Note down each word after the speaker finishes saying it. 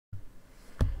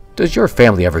Does your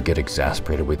family ever get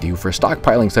exasperated with you for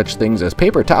stockpiling such things as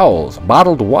paper towels,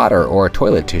 bottled water, or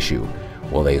toilet tissue?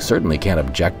 Well, they certainly can't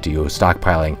object to you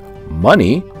stockpiling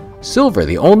money. Silver,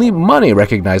 the only money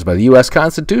recognized by the U.S.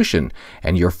 Constitution,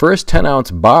 and your first 10-ounce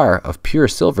bar of pure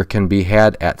silver can be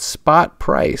had at spot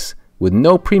price with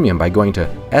no premium by going to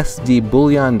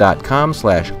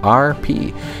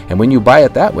sdbullion.com/rp. And when you buy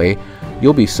it that way,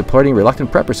 you'll be supporting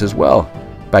Reluctant Preppers as well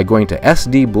by going to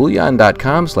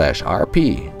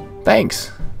sdbullion.com/rp.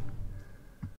 Thanks.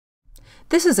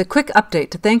 This is a quick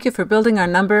update to thank you for building our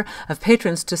number of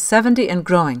patrons to 70 and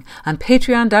growing on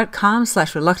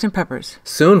patreon.com/reluctantpreppers.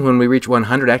 Soon, when we reach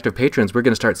 100 active patrons, we're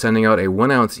going to start sending out a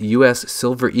 1-ounce U.S.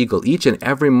 Silver Eagle each and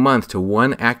every month to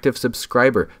one active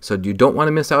subscriber, so you don't want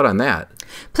to miss out on that.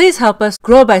 Please help us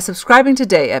grow by subscribing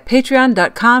today at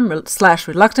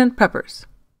patreon.com/reluctantpreppers.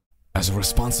 As a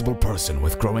responsible person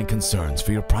with growing concerns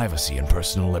for your privacy and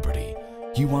personal liberty,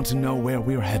 you want to know where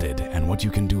we're headed and what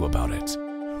you can do about it.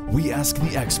 We ask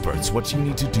the experts what you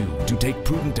need to do to take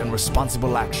prudent and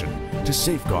responsible action to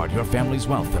safeguard your family's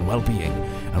wealth and well-being,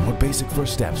 and what basic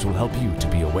first steps will help you to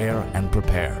be aware and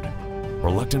prepared.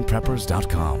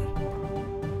 ReluctantPreppers.com.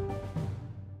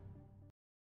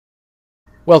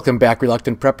 Welcome back,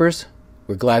 Reluctant Preppers.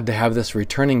 We're glad to have this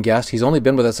returning guest. He's only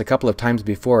been with us a couple of times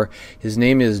before. His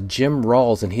name is Jim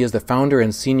Rawles, and he is the founder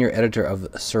and senior editor of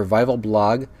Survival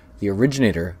Blog, the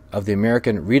originator of the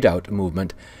American Redoubt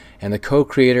movement, and the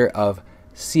co-creator of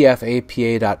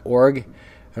CFAPA.org,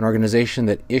 an organization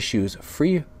that issues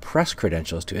free press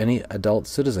credentials to any adult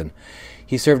citizen.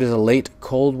 He served as a late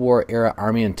Cold War-era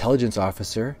Army intelligence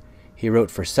officer. He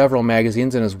wrote for several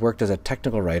magazines and has worked as a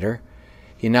technical writer.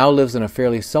 He now lives in a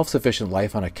fairly self-sufficient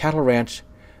life on a cattle ranch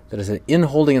that is in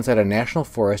holding inside a national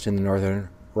forest in the northern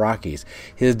Rockies.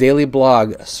 His daily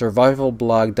blog,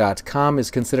 survivalblog.com, is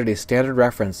considered a standard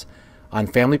reference on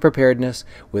family preparedness,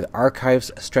 with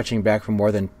archives stretching back for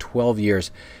more than 12 years.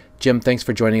 Jim, thanks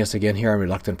for joining us again here on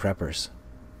Reluctant Preppers.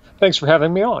 Thanks for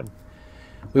having me on.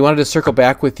 We wanted to circle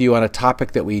back with you on a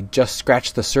topic that we just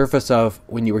scratched the surface of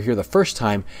when you were here the first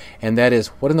time, and that is,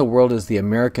 what in the world is the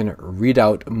American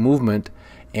Redoubt movement,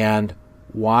 and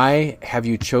why have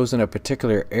you chosen a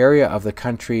particular area of the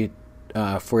country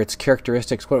for its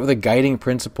characteristics? What were the guiding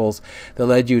principles that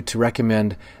led you to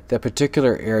recommend that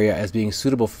particular area as being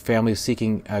suitable for families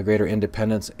seeking greater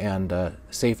independence and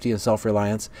safety and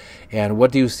self-reliance? And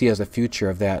what do you see as the future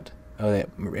of that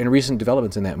in recent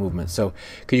developments in that movement? So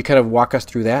could you kind of walk us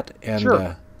through that? And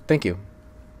Sure. Thank you.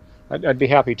 I'd be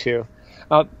happy to.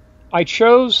 I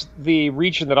chose the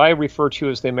region that I refer to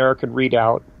as the American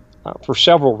Redoubt for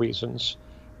several reasons.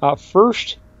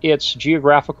 First, its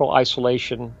geographical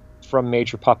isolation from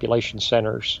major population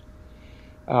centers.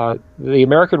 The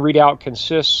American Redoubt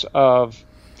consists of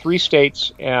 3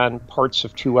 states and parts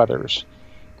of 2 others.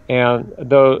 And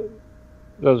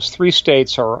those 3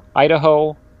 states are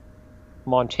Idaho,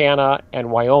 Montana,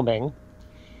 and Wyoming,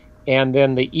 and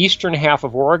then the eastern half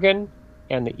of Oregon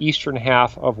and the eastern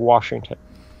half of Washington.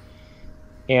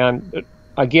 And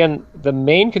again, the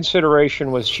main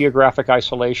consideration was geographic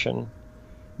isolation,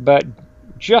 but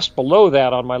just below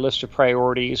that on my list of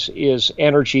priorities is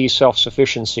energy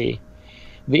self-sufficiency.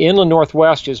 The inland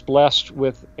Northwest is blessed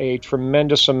with a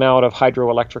tremendous amount of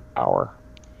hydroelectric power.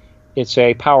 It's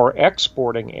a power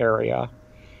exporting area,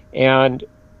 and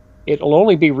it'll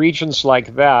only be regions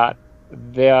like that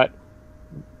that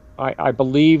I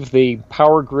believe the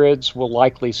power grids will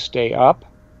likely stay up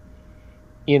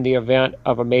in the event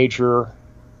of a major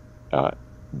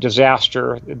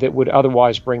disaster that would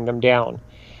otherwise bring them down.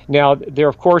 Now, there,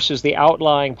 of course, is the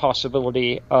outlying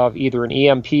possibility of either an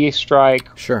EMP strike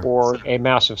Sure. or a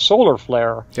massive solar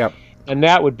flare, Yep. and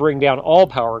that would bring down all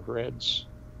power grids.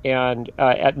 And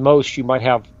at most, you might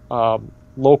have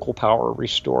local power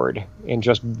restored in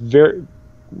just very,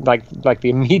 like the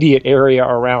immediate area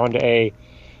around a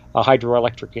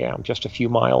hydroelectric dam, just a few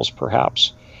miles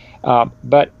perhaps.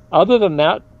 But other than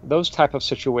that, those type of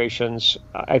situations,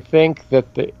 I think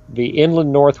that the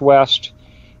inland Northwest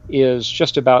is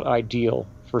just about ideal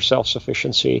for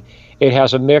self-sufficiency. It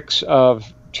has a mix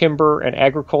of timber and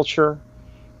agriculture.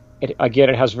 It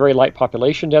has very light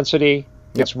population density.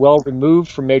 Yep. It's well removed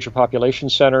from major population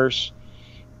centers.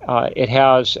 It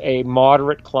has a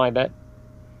moderate climate,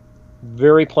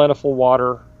 very plentiful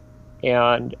water,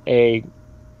 and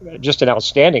just an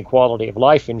outstanding quality of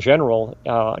life in general,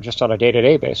 just on a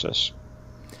day-to-day basis.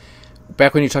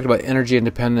 Back when you talked about energy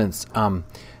independence,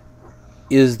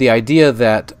 is the idea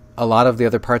that a lot of the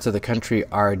other parts of the country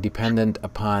are dependent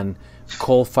upon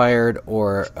coal-fired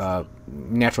or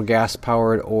natural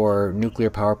gas-powered or nuclear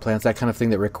power plants, that kind of thing,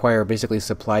 that require basically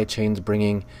supply chains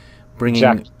bringing bringing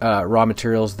Exactly. Raw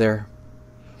materials there?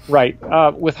 Right.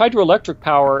 With hydroelectric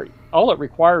power, all it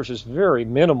requires is very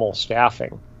minimal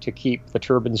staffing to keep the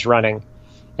turbines running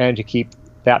and to keep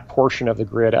that portion of the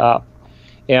grid up.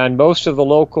 And most of the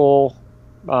local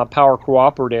power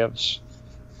cooperatives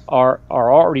are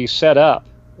already set up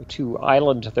to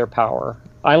island their power.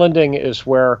 Islanding is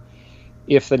where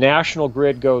if the national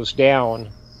grid goes down,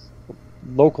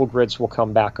 local grids will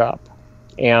come back up.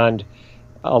 And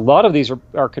a lot of these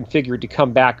are configured to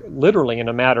come back literally in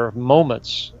a matter of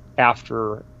moments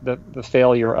after the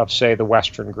failure of, say, the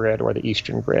western grid or the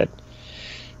eastern grid.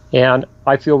 And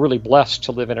I feel really blessed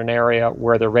to live in an area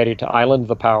where they're ready to island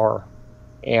the power.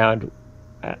 And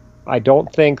I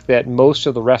don't think that most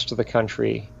of the rest of the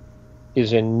country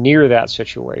is in near that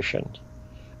situation.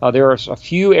 There are a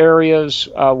few areas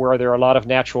where there are a lot of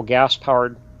natural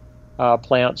gas-powered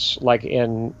plants, like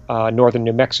in northern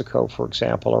New Mexico, for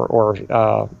example,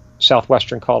 or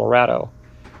southwestern Colorado,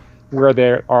 where they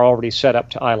are already set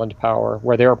up to island power,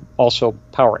 where they're also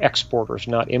power exporters,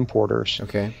 not importers.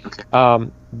 Okay.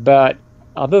 But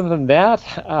other than that,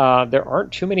 there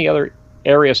aren't too many other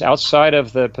areas outside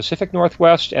of the Pacific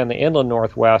Northwest and the inland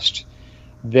Northwest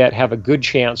that have a good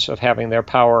chance of having their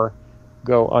power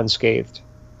go unscathed.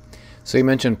 So you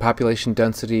mentioned population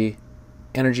density,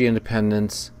 energy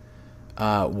independence,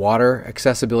 water,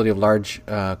 accessibility of large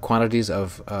quantities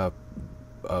of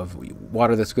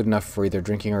water that's good enough for either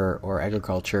drinking or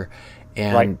agriculture,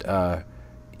 and Right.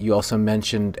 You also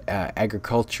mentioned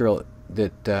agricultural,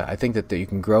 that I think that you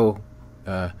can grow,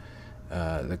 the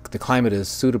climate is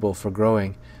suitable for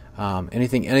growing.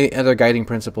 Any other guiding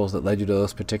principles that led you to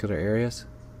those particular areas?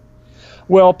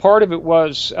 Well, part of it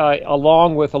was,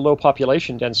 along with a low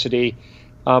population density,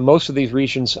 most of these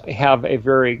regions have a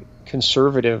very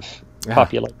conservative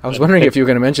population. I was wondering if you were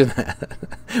going to mention that,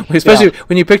 especially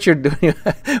when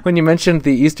you mentioned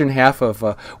the eastern half of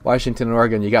Washington and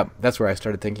Oregon. That's where I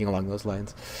started thinking along those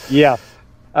lines. Yeah.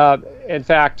 In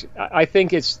fact, I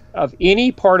think it's of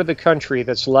any part of the country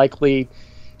that's likely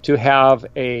to have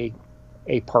a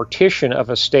partition of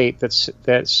a state that's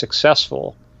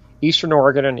successful, Eastern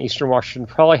Oregon and Eastern Washington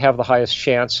probably have the highest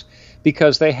chance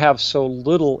because they have so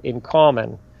little in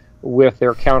common with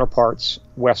their counterparts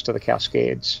west of the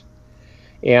Cascades.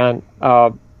 And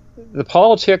the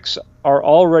politics are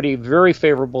already very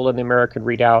favorable in the American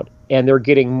Redoubt, and they're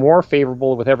getting more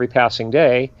favorable with every passing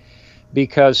day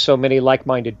because so many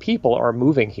like-minded people are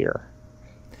moving here.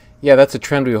 Yeah, that's a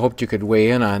trend we hoped you could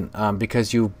weigh in on,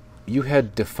 because you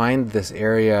had defined this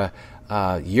area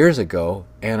years ago,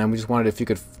 and I just wondered if you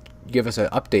could give us an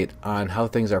update on how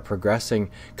things are progressing,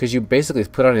 because you basically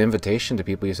put out an invitation to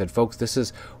people. You said, folks, this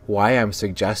is why I'm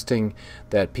suggesting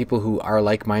that people who are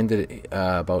like-minded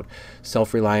about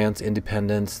self-reliance,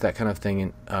 independence, that kind of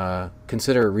thing,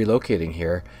 consider relocating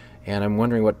here. And I'm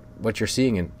wondering what you're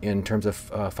seeing in terms of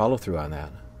follow-through on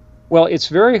that. Well, it's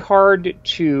very hard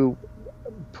to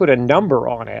put a number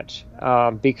on it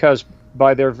because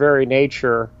by their very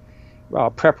nature,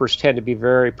 preppers tend to be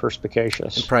very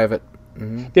perspicacious. And private.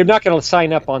 Mm-hmm. They're not going to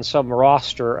sign up on some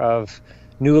roster of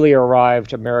newly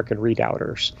arrived American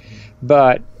redoubters.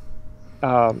 But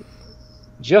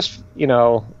just,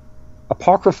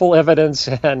 apocryphal evidence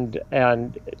and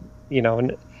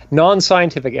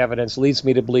non-scientific evidence leads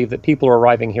me to believe that people are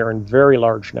arriving here in very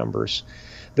large numbers.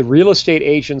 The real estate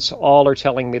agents all are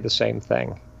telling me the same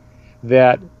thing,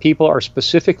 that people are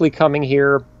specifically coming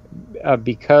here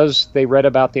because they read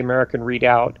about the American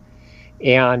Redoubt,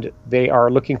 and they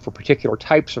are looking for particular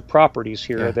types of properties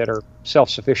here that are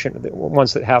self-sufficient,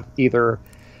 ones that have either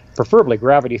preferably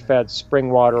gravity-fed spring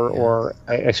water or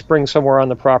a spring somewhere on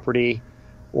the property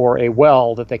or a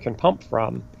well that they can pump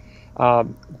from.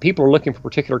 People are looking for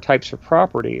particular types of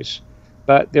properties,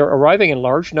 but they're arriving in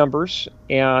large numbers,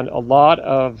 and a lot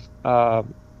of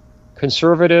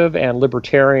conservative and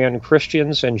libertarian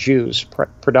Christians and Jews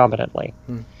predominantly.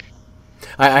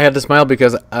 I had to smile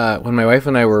because when my wife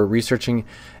and I were researching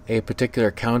a particular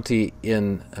county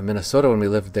in Minnesota when we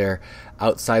lived there,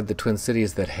 outside the Twin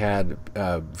Cities, that had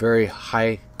very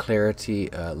high clarity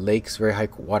lakes, very high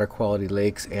water quality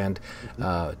lakes, and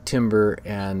timber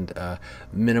and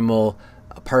minimal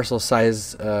parcel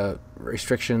size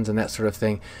restrictions and that sort of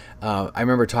thing. I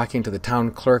remember talking to the town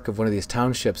clerk of one of these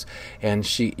townships,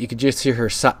 and you could just hear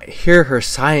her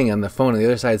sighing on the phone on the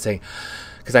other side, saying,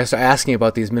 because I started asking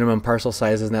about these minimum parcel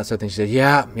sizes and that sort of thing. She said,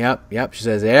 yep. She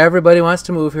says, everybody wants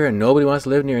to move here and nobody wants to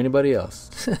live near anybody else.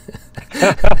 So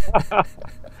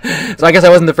I guess I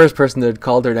wasn't the first person that had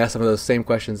called her and asked some of those same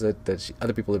questions that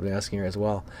other people have been asking her as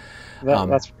well.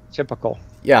 That's typical.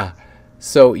 Yeah.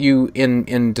 So you,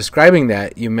 in describing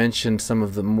that, you mentioned some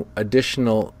of the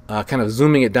additional kind of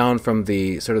zooming it down from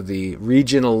the sort of the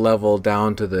regional level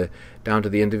down to the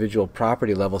individual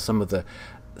property level. Some of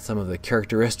the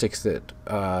characteristics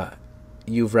that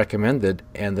you've recommended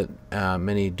and that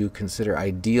many do consider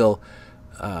ideal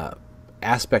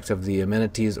aspects of the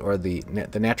amenities or the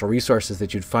natural resources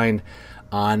that you'd find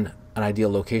on an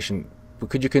ideal location.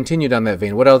 Could you continue down that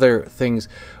vein? What other things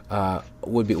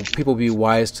would people be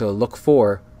wise to look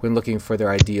for when looking for their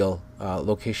ideal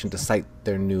location to site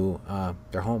their new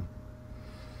their home?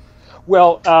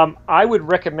 Well, I would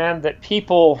recommend that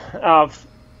people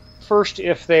first,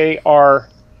 if they are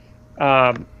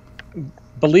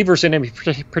believers in a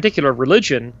particular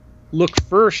religion, look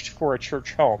first for a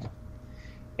church home,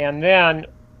 and then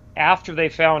after they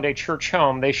found a church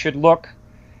home, they should look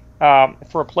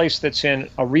for a place that's in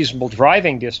a reasonable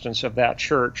driving distance of that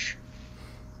church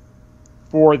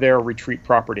for their retreat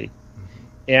property.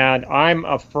 And I'm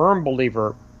a firm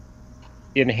believer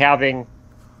in having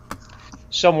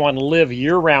someone live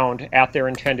year-round at their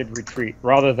intended retreat,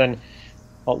 rather than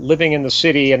living in the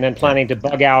city and then planning to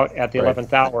bug out at the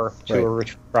 11th hour to a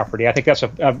retreat property. I think that's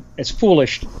it's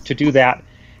foolish to do that.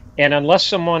 And unless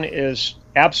someone is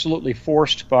absolutely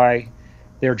forced by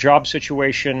their job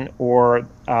situation or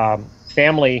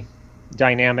family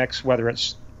dynamics, whether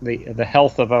it's the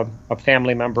health of a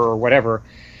family member or whatever,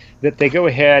 that they go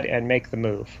ahead and make the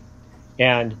move.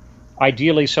 And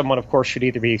ideally, someone, of course, should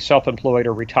either be self-employed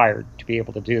or retired to be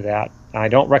able to do that. I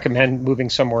don't recommend moving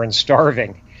somewhere and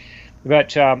starving.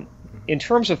 But in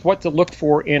terms of what to look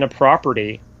for in a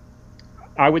property,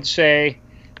 I would say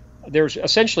there's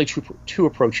essentially two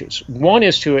approaches. One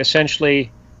is to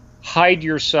essentially hide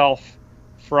yourself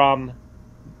from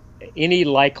any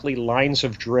likely lines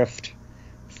of drift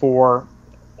for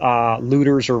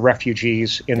looters or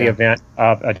refugees in the event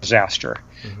of a disaster.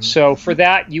 So for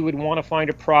that, you would want to find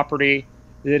a property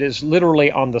that is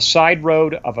literally on the side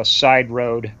road of a side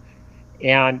road,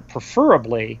 and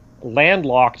preferably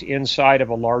landlocked inside of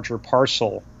a larger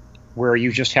parcel where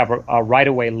you just have a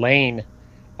right-of-way lane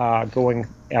going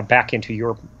back into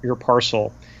your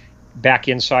parcel, back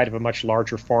inside of a much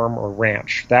larger farm or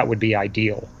ranch. That would be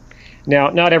ideal. Now,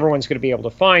 not everyone's going to be able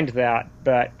to find that,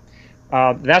 but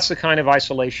that's the kind of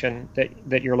isolation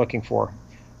that you're looking for.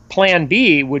 Plan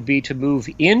B would be to move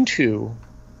into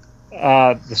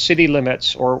the city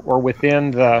limits or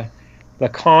within the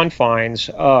confines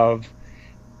of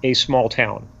a small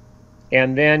town.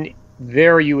 And then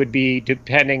there you would be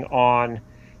depending on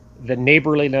the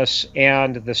neighborliness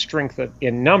and the strength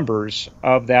in numbers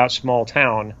of that small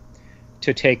town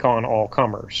to take on all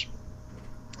comers.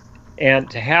 And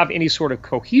to have any sort of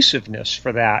cohesiveness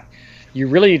for that, you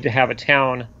really need to have a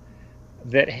town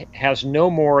that has no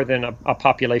more than a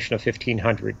population of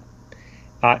 1,500.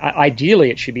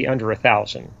 Ideally, it should be under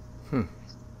 1,000.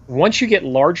 Once you get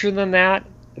larger than that,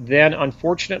 then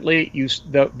unfortunately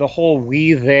the whole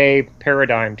we-they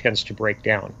paradigm tends to break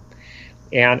down.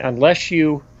 And unless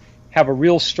you have a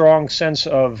real strong sense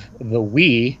of the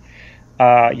we,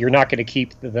 you're not going to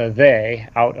keep the they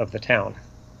out of the town.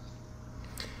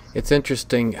 It's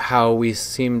interesting how we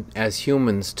seem as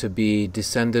humans to be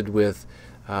descended with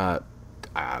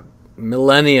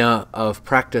millennia of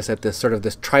practice at this sort of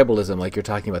this tribalism, like you're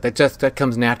talking about. That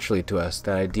comes naturally to us.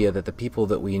 That idea that the people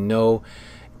that we know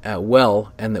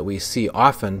well and that we see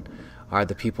often are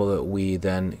the people that we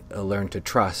then learn to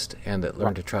trust and that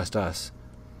learn to trust us.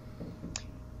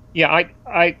 Yeah,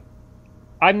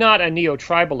 I'm not a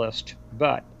neo-tribalist,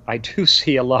 but I do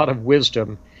see a lot of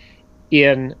wisdom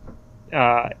in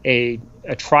a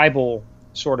tribal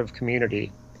sort of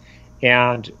community,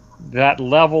 and that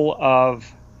level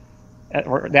of,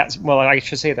 or that's, well, I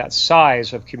should say that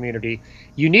size of community.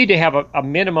 You need to have a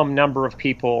minimum number of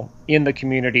people in the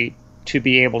community to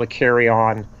be able to carry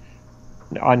on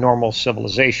a normal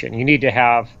civilization. You need to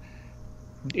have,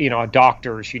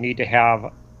 doctors. You need to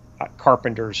have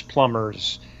carpenters,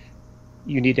 plumbers.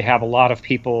 You need to have a lot of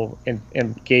people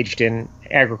engaged in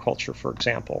agriculture, for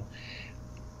example.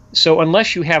 So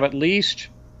unless you have at least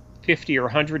 50 or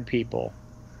 100 people,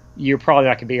 you're probably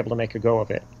not going to be able to make a go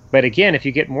of it. But again, if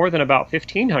you get more than about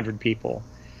 1,500 people,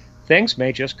 things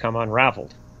may just come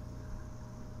unraveled.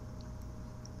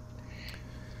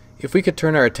 If we could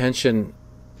turn our attention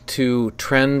to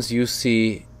trends you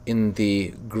see in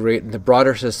the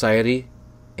broader society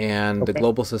and the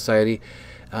global society,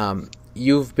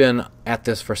 you've been at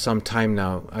this for some time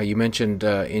now. You mentioned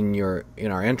in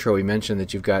our intro, we mentioned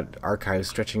that you've got archives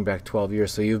stretching back 12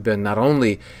 years. So you've been not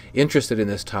only interested in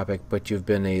this topic, but you've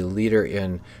been a leader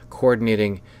in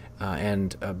coordinating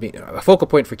and being a focal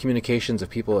point for communications of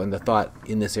people and the thought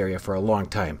in this area for a long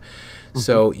time.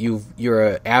 So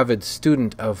you're an avid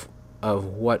student of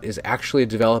what is actually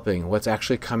developing, what's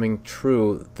actually coming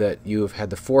true, that you've had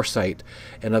the foresight,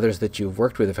 and others that you've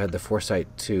worked with have had the foresight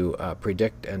to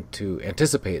predict and to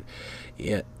anticipate,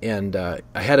 and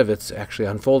ahead of its actually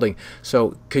unfolding.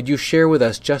 So could you share with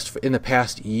us, just in the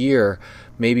past year,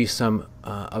 maybe some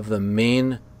of the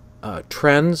main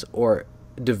trends or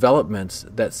developments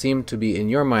that seem to be, in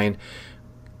your mind,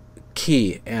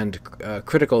 key and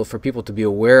critical for people to be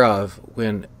aware of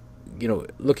when,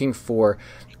 looking for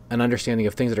an understanding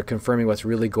of things that are confirming what's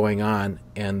really going on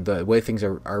and the way things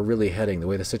are really heading, the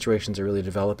way the situations are really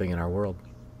developing in our world?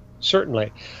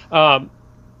 Certainly.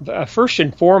 First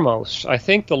and foremost, I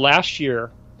think the last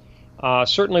year,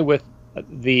 certainly with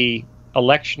the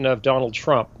election of Donald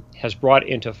Trump, has brought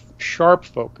into sharp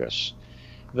focus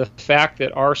the fact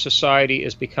that our society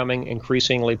is becoming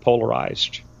increasingly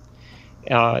polarized.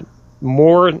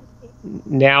 More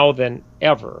now than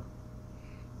ever,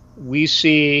 we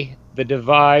see the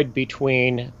divide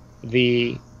between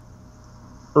the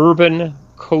urban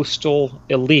coastal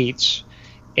elites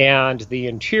and the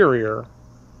interior,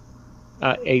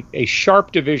 a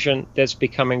sharp division that's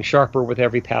becoming sharper with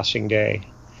every passing day,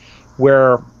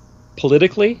 where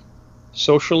politically,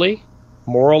 socially,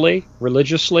 morally,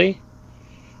 religiously,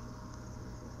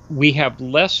 we have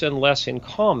less and less in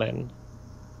common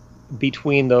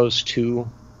between those two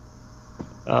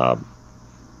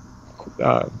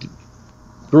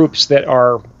groups that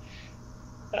are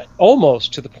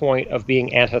almost to the point of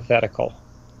being antithetical.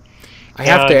 I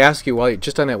have to ask you,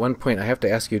 just on that one point, I have to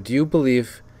ask you, do you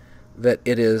believe that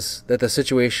the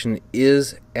situation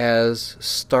is as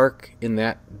stark in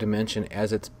that dimension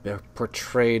as it's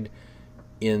portrayed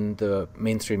in the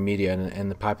mainstream media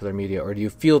and the popular media, or do you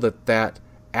feel that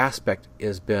aspect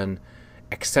has been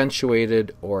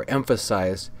accentuated or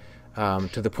emphasized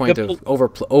to the point of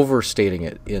overstating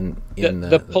it in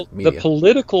the media? The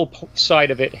political side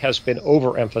of it has been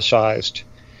overemphasized.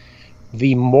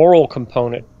 The moral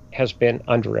component has been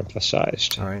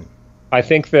underemphasized. All right. I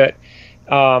think that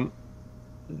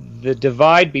the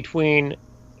divide between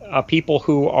people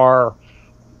who are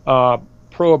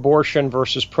pro-abortion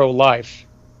versus pro-life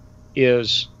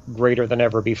is greater than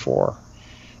ever before.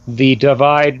 The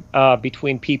divide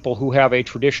between people who have a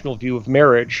traditional view of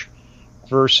marriage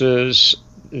versus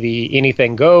the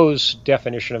anything goes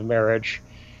definition of marriage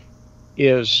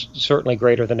is certainly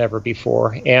greater than ever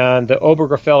before. And the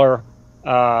Obergefell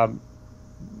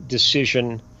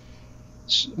decision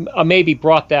maybe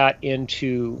brought that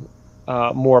into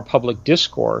more public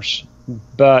discourse,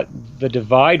 but the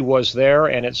divide was there,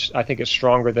 and I think it's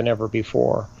stronger than ever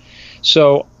before.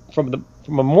 So from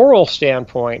a moral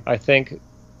standpoint, I think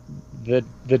the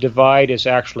divide is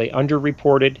actually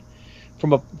underreported.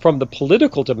 From the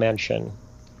political dimension,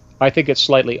 I think it's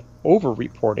slightly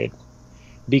overreported,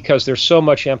 because there's so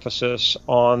much emphasis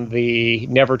on the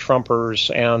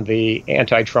never-Trumpers and the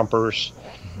anti-Trumpers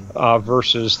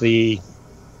versus the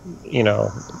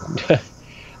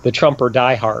the Trumper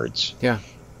diehards. Yeah.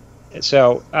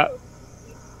 So,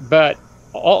 but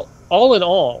all in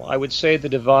all, I would say the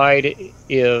divide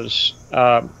is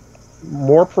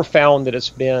more profound than it's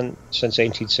been since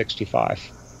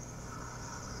 1865.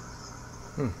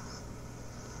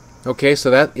 Okay, so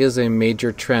that is a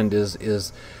major trend, is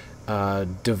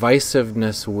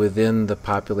divisiveness within the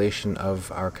population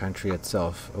of our country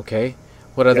itself. Okay,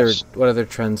 what other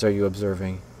trends are you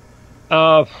observing?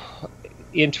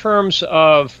 In terms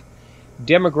of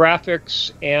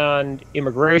demographics and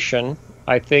immigration,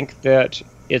 I think that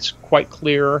it's quite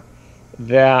clear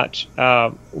that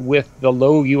with the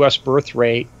low U.S. birth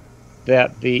rate,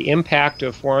 that the impact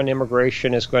of foreign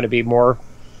immigration is going to be more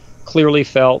clearly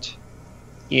felt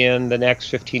in the next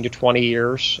 15 to 20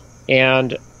 years.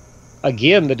 And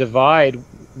again, the divide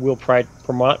will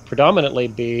predominantly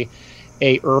be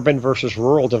a urban versus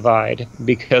rural divide,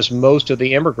 because most of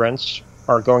the immigrants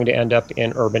are going to end up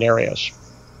in urban areas.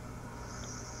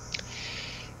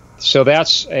 So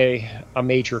that's a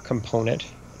major component.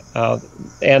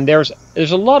 And there's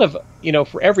a lot of,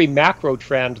 for every macro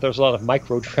trend, there's a lot of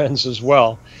micro trends as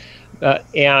well.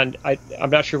 And I'm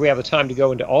not sure we have the time to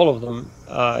go into all of them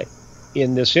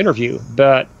in this interview,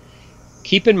 but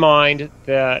keep in mind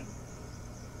that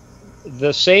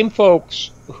the same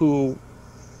folks who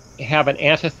have an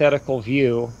antithetical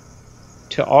view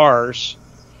to ours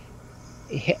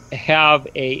have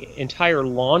an entire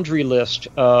laundry list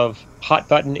of hot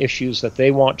button issues that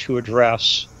they want to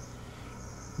address,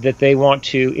 that they want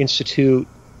to institute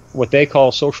what they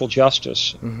call social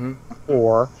justice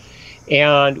for,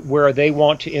 and where they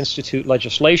want to institute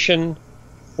legislation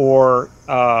or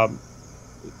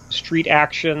street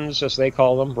actions, as they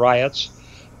call them, riots,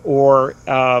 or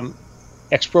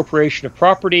expropriation of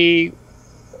property.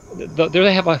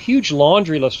 They have a huge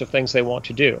laundry list of things they want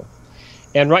to do.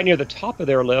 And right near the top of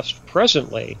their list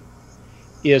presently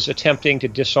is attempting to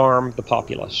disarm the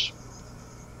populace.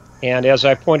 And as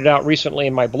I pointed out recently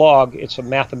in my blog, it's a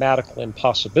mathematical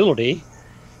impossibility.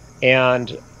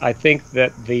 And I think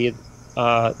that the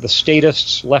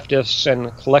statists, leftists,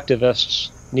 and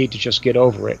collectivists need to just get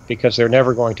over it, because they're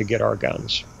never going to get our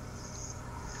guns.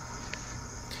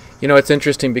 You know, it's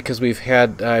interesting because we've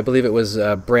had, I believe it was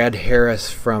Brad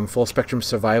Harris from Full Spectrum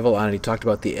Survival on it. He talked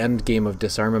about the end game of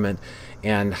disarmament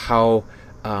and how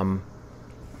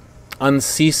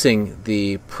unceasing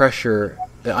the pressure,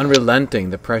 the unrelenting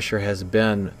the pressure has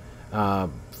been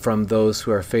from those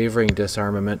who are favoring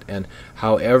disarmament, and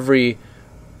how every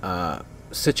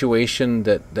situation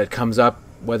that comes up,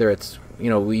 whether it's, you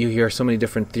know, you hear so many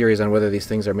different theories on whether these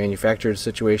things are manufactured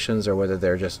situations or whether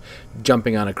they're just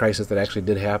jumping on a crisis that actually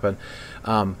did happen,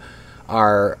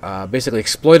 are basically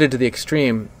exploited to the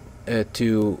extreme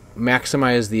to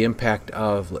maximize the impact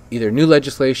of either new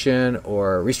legislation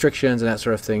or restrictions and that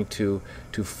sort of thing to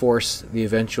force the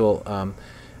eventual,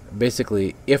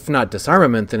 basically, if not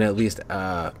disarmament, then at least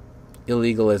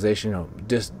illegalization, you know,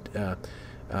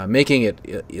 making it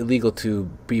illegal to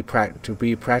be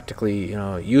practically, you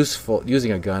know, useful,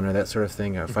 using a gun or that sort of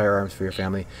thing, firearms for your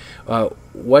family.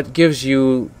 What gives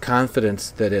you confidence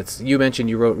that it's? You mentioned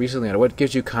you wrote recently on it. What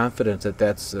gives you confidence that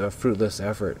that's a fruitless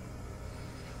effort?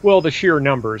 Well, the sheer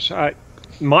numbers.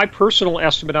 My personal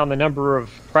estimate on the number of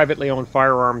privately owned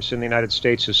firearms in the United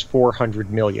States is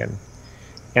 400 million,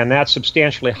 and that's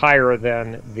substantially higher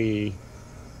than the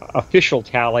official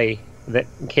tally that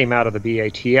came out of the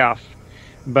BATF.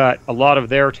 But a lot of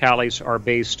their tallies are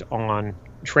based on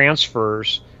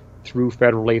transfers through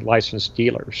federally licensed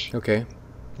dealers. Okay.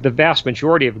 The vast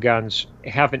majority of guns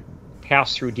haven't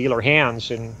passed through dealer hands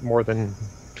in more than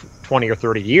 20 or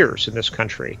 30 years in this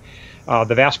country.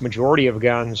 The vast majority of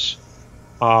guns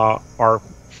are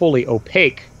fully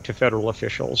opaque to federal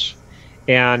officials.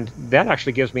 And that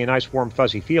actually gives me a nice warm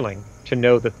fuzzy feeling to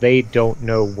know that they don't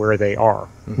know where they are,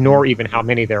 nor even how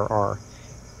many there are.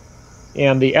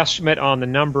 And the estimate on the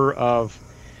number of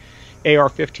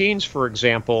AR-15s, for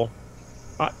example,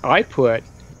 I put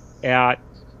at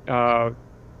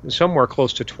somewhere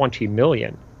close to 20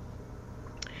 million.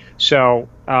 So,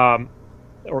 well,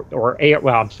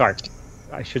 I'm sorry,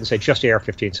 I shouldn't say just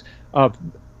AR-15s.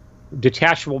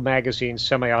 Detachable magazine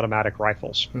semi-automatic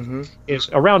rifles is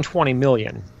around 20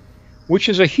 million, which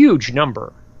is a huge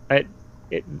number.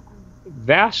 It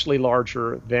vastly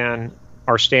larger than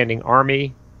our standing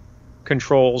Army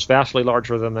controls, vastly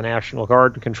larger than the National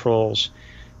Guard controls,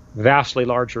 vastly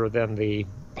larger than the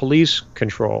police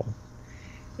control.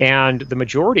 And the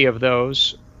majority of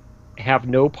those have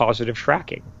no positive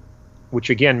tracking, which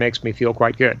again makes me feel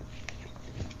quite good.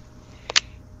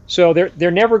 So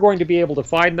they're never going to be able to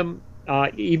find them.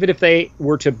 Even if they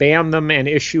were to ban them and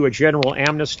issue a general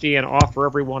amnesty and offer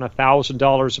everyone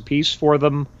 $1,000 a piece for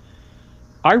them,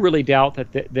 I really doubt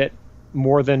that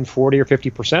more than 40 or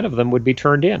 50% of them would be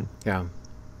turned in. Yeah.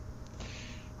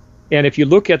 And if you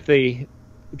look at the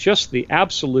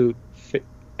absolute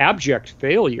abject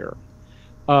failure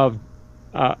of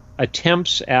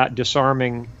attempts at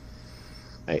disarming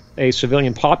a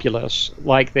civilian populace,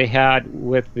 like they had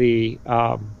with the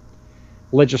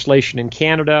legislation in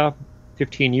Canada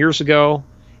 15 years ago,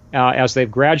 as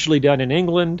they've gradually done in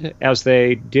England, as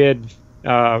they did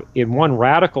in one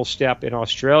radical step in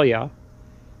Australia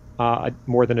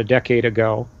more than a decade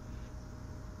ago,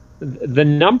 the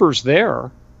numbers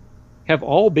there have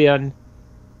all been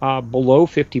below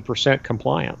 50%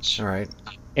 compliance. All right.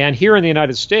 And here in the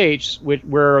United States,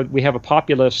 where we have a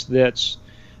populace that's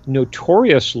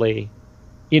notoriously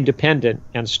independent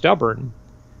and stubborn,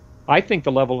 I think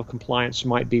the level of compliance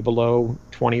might be below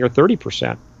 20 or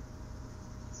 30%.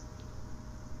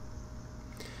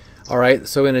 All right.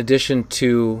 So in addition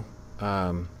to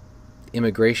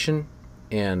immigration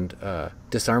and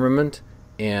disarmament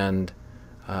and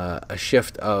a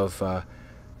shift of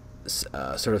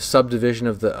sort of subdivision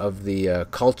of the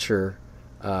culture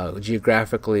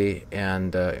geographically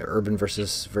and urban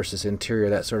versus interior,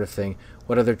 that sort of thing,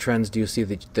 what other trends do you see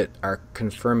that are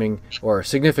confirming or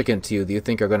significant to you that you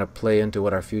think are going to play into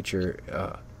what our future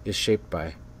is shaped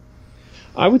by?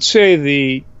 I would say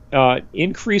the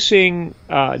increasing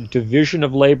division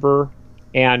of labor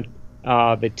and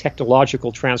the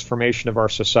technological transformation of our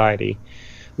society,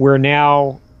 where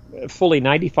now fully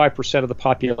 95% of the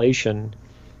population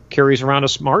carries around a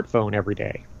smartphone every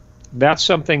day. That's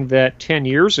something that 10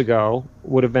 years ago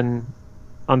would have been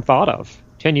unthought of.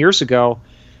 10 years ago,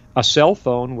 a cell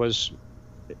phone was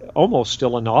almost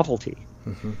still a novelty.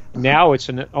 Now it's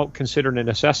considered a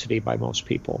necessity by most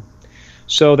people.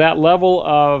 So that level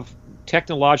of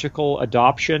technological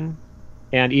adoption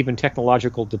and even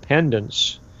technological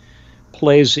dependence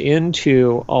plays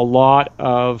into a lot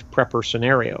of prepper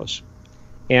scenarios.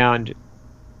 And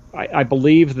I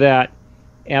believe that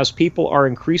as people are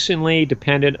increasingly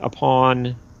dependent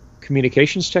upon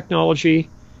communications technology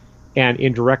and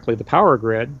indirectly the power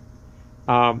grid,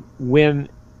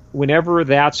 whenever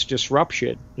that's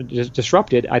disrupted,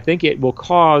 I think it will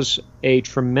cause a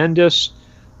tremendous,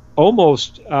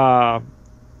 almost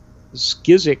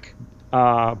schizophrenic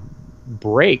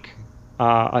break,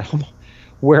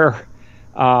 where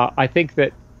I think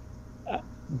that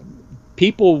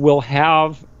people will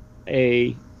have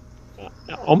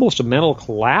almost a mental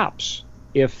collapse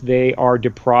if they are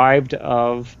deprived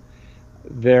of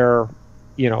their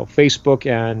Facebook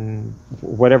and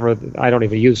whatever. I don't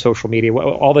even use social media,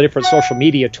 all the different social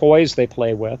media toys they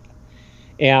play with,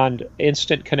 and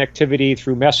instant connectivity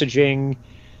through messaging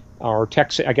or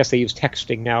text. I guess they use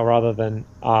texting now rather than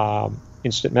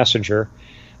instant messenger.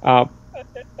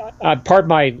 Pardon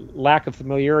my lack of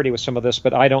familiarity with some of this,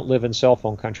 but I don't live in cell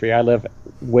phone country. I live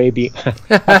way beyond.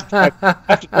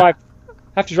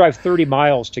 have to drive 30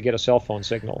 miles to get a cell phone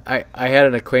signal. I had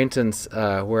an acquaintance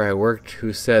where I worked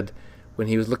who said when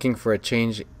he was looking for a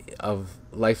change of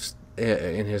life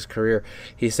in his career,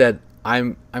 he said,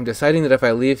 I'm deciding that if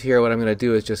I leave here, what I'm going to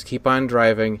do is just keep on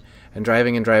driving and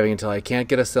driving and driving until I can't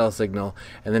get a cell signal,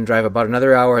 and then drive about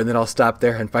another hour, and then I'll stop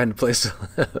there and find a place to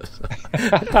live.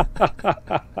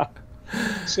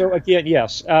 So again,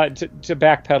 yes, to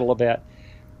backpedal a bit,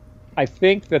 I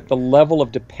think that the level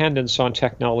of dependence on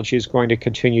technology is going to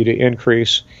continue to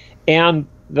increase, and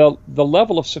the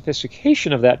level of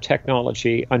sophistication of that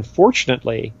technology,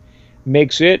 unfortunately,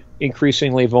 makes it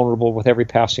increasingly vulnerable with every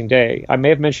passing day. I may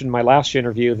have mentioned in my last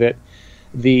interview that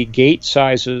the gate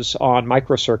sizes on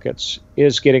microcircuits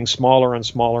is getting smaller and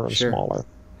smaller and smaller.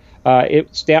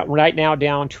 It's right now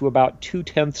down to about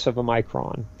 0.2 of a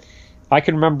micron. I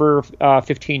can remember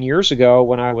 15 years ago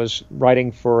when I was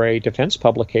writing for a defense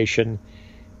publication,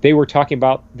 they were talking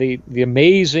about the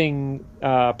amazing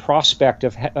prospect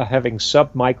of having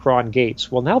sub-micron gates.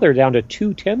 Well, now they're down to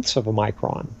 0.2 of a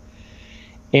micron.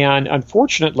 And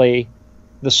unfortunately,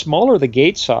 the smaller the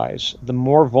gate size, the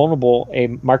more vulnerable a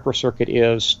microcircuit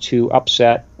is to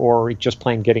upset or just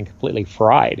plain getting completely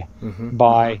fried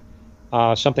by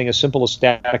something as simple as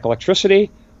static electricity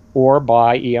or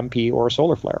by EMP or a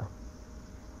solar flare.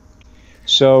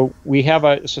 So we have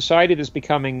a society that's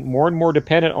becoming more and more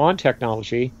dependent on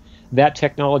technology. That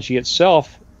technology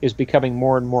itself is becoming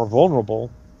more and more vulnerable.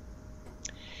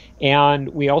 And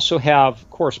we also have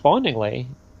correspondingly,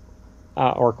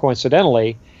 or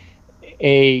coincidentally,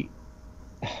 an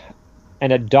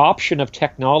adoption of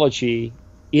technology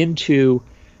into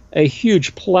a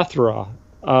huge plethora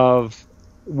of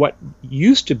what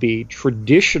used to be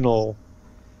traditional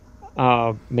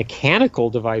mechanical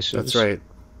devices. That's right.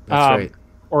 That's right.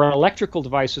 Or electrical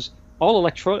devices. All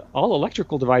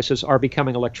electrical devices are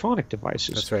becoming electronic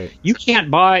devices. That's right. You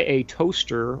can't buy a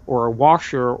toaster or a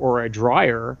washer or a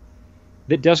dryer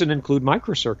that doesn't include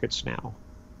microcircuits now.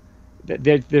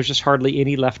 There's just hardly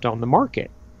any left on the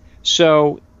market.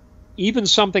 So even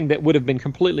something that would have been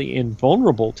completely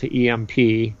invulnerable to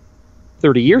EMP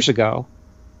 30 years ago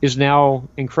is now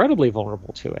incredibly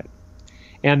vulnerable to it.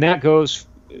 And that goes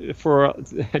for,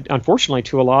 unfortunately,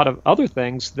 to a lot of other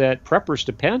things that preppers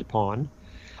depend upon,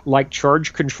 like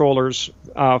charge controllers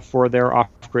for their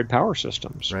off-grid power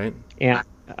systems. Right.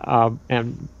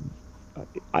 And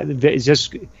it's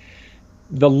just,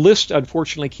 the list,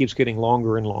 unfortunately, keeps getting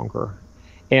longer and longer.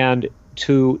 And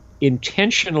to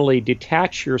intentionally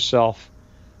detach yourself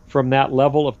from that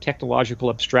level of technological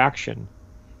abstraction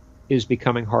is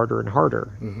becoming harder and harder.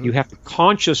 You have to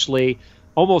consciously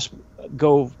almost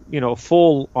go,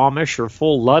 full Amish or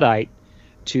full Luddite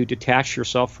to detach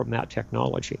yourself from that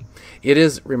technology. It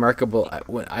is remarkable.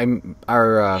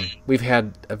 We've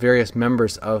had various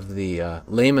members of the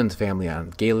Lehman's family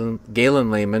on. Galen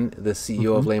Lehman, the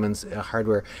CEO of Lehman's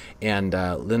Hardware, and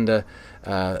Linda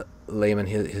Lehman,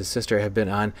 his sister, have been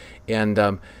on,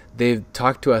 and they've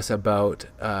talked to us about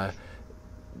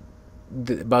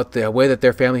the way that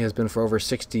their family has been for over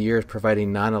 60 years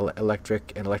providing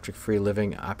non-electric and electric-free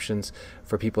living options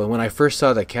for people. And when I first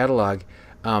saw the catalog,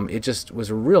 it just was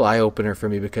a real eye-opener for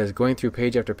me, because going through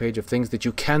page after page of things that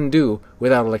you can do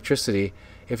without electricity,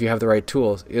 if you have the right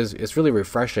tools, is really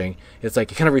refreshing. It's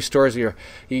like it kind of restores you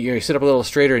sit up a little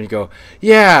straighter and you go,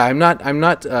 yeah, I'm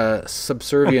not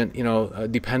subservient,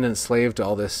 dependent slave to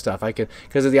all this stuff. I could,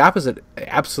 because the opposite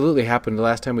absolutely happened the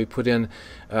last time we put in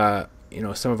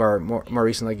some of our more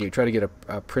recent, like you try to get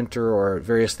a printer or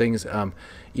various things,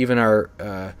 even our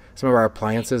some of our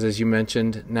appliances, as you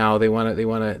mentioned. Now they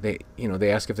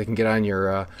ask if they can get on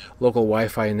your local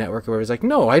Wi-Fi network or whatever. It's like,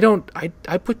 no, I don't.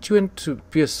 I put you in to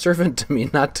be a servant to me,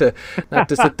 not to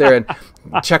sit there and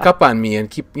check up on me and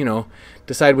keep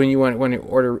decide when you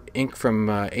order ink from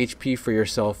HP for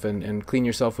yourself and clean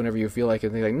yourself whenever you feel like it.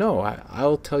 And they're like, no,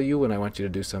 I'll tell you when I want you to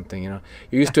do something. You're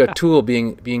used to a tool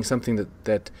being something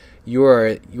that you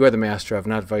are the master of,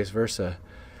 not vice versa.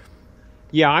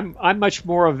 Yeah, I'm much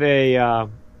more of a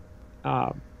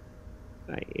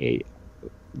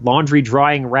laundry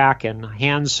drying rack and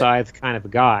hand scythe kind of a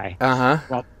guy,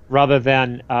 rather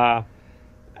than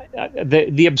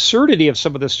the absurdity of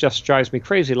some of this just drives me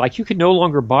crazy. Like, you can no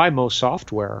longer buy most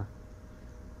software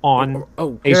on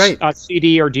a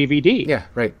CD or DVD. Yeah,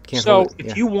 right.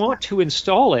 If you want to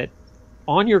install it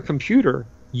on your computer,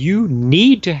 you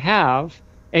need to have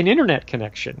an internet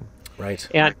connection. Right.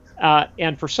 And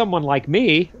for someone like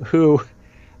me, who,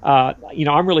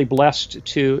 I'm really blessed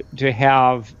to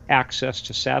have access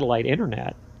to satellite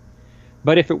internet.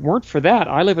 But if it weren't for that,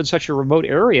 I live in such a remote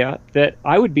area that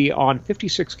I would be on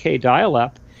 56K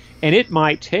dial-up, and it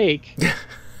might take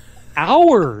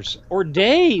hours or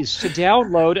days to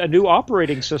download a new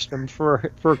operating system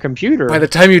for a computer. By the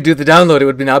time you do the download, it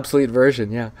would be an obsolete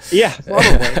version. Yeah. Yeah,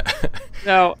 probably.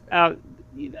 Now,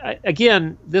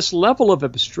 again, this level of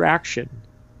abstraction,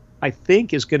 I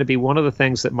think, is going to be one of the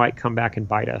things that might come back and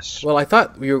bite us. Well, I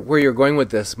thought where you're going with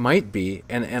this might be,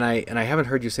 and I haven't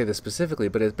heard you say this specifically,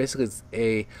 but it's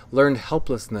a learned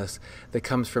helplessness that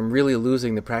comes from really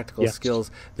losing the practical skills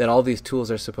that all these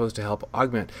tools are supposed to help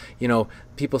augment.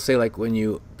 People say, like,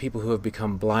 people who have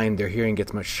become blind, their hearing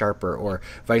gets much sharper, or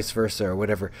vice versa, or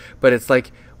whatever. But it's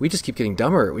like we just keep getting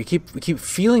dumber. We keep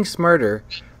feeling smarter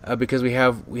because we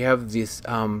have these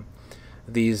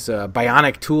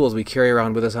bionic tools we carry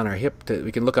around with us on our hip.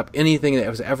 We can look up anything that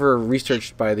was ever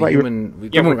researched by the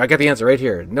human. I got the answer right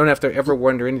here. Don't have to ever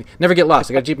wonder anything. Never get lost.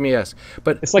 I got GPS.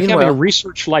 But it's like having a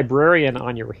research librarian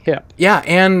on your hip. Yeah,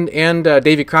 and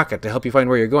Davy Crockett to help you find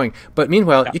where you're going. But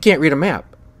meanwhile, you can't read a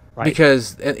map. Right.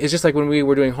 Because it's just like when we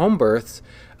were doing home births,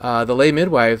 the lay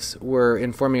midwives were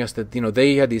informing us that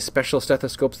they had these special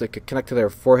stethoscopes that could connect to their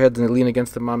foreheads and they lean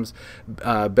against the mom's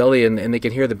belly, and they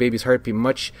can hear the baby's heartbeat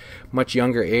much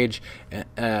younger age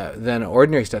than an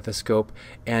ordinary stethoscope.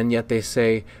 And yet they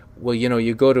say, well,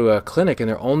 you go to a clinic and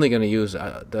they're only going to use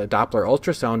the Doppler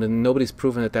ultrasound, and nobody's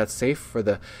proven that that's safe for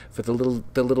the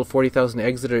little 40,000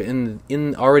 eggs that are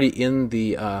already in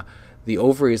the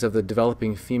ovaries of the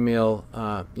developing female,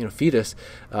 fetus,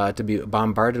 to be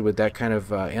bombarded with that kind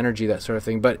of energy, that sort of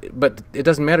thing. But it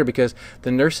doesn't matter, because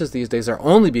the nurses these days are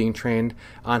only being trained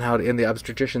on how to, and the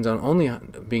obstetricians are only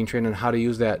being trained on how to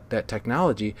use that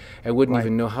technology, and wouldn't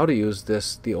even know how to use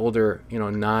the older,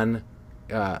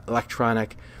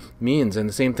 non-electronic means. And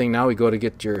the same thing now, we go to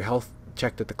get your health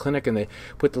checked at the clinic, and they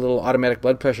put the little automatic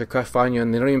blood pressure cuff on you,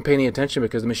 and they don't even pay any attention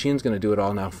because the machine's going to do it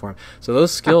all now for them. So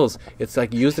those skills, it's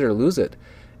like use it or lose it.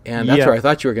 And that's where I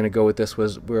thought you were going to go with this,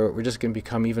 was we're just going to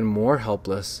become even more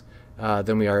helpless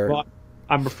than we are. Well,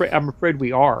 I'm afraid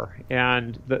we are.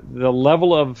 And the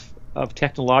level of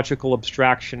technological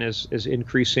abstraction is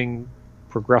increasing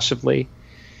progressively.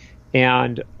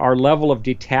 And our level of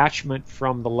detachment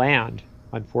from the land,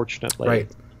 unfortunately,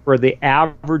 for the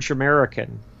average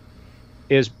American,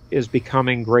 is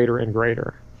becoming greater and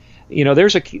greater.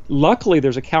 Luckily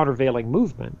there's a countervailing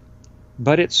movement,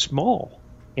 but it's small.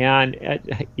 And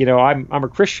I'm a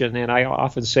Christian, and I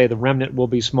often say the remnant will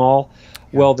be small.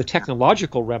 Well, the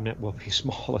technological remnant will be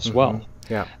small as well.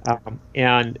 Yeah.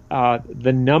 And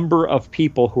the number of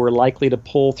people who are likely to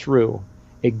pull through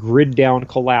a grid down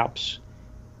collapse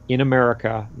in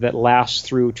America that lasts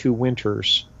through 2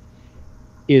 winters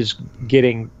is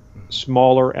getting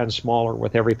smaller and smaller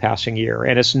with every passing year.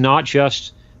 And it's not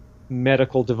just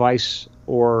medical device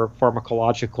or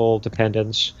pharmacological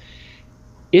dependence.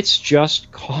 It's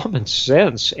just common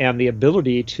sense and the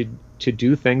ability to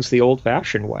do things the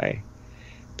old-fashioned way.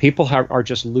 People are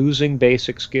just losing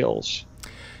basic skills.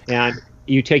 And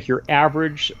you take your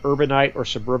average urbanite or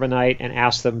suburbanite and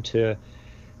ask them to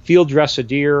field dress a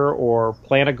deer or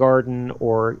plant a garden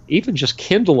or even just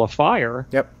kindle a fire,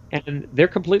 and they're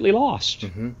completely lost.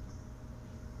 Mm-hmm.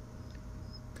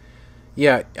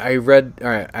 Yeah, I read.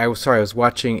 I was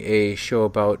watching a show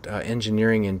about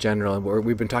engineering in general, and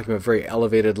we've been talking about very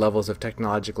elevated levels of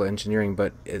technological engineering.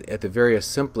 But at the various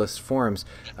simplest forms,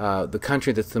 the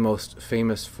country that's the most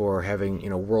famous for having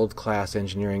world-class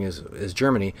engineering is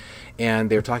Germany, and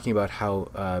they're talking about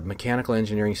how mechanical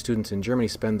engineering students in Germany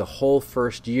spend the whole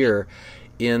first year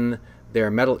in their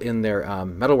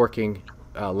metalworking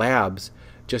labs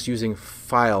just using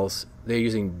files. They're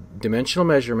using dimensional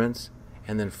measurements,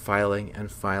 and then filing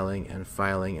and filing and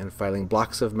filing and filing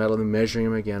blocks of metal and measuring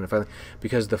them again and filing,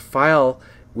 because the file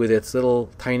with its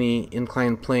little tiny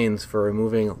inclined planes for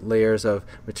removing layers of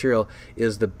material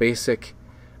is the basic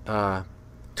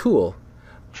tool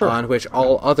on which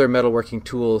all other metalworking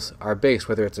tools are based,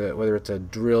 whether it's a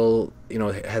drill,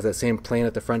 it has that same plane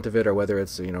at the front of it, or whether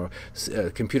it's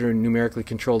a computer numerically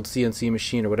controlled CNC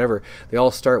machine or whatever. They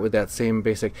all start with that same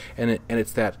basic, and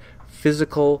it's that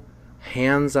physical,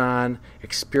 hands-on,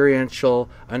 experiential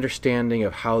understanding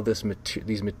of how these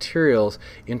materials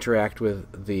interact with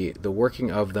the working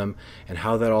of them, and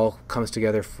how that all comes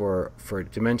together for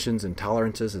dimensions and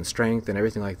tolerances and strength and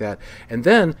everything like that. And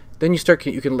then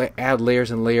you can add layers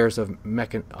and layers of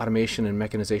automation and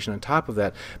mechanization on top of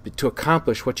that to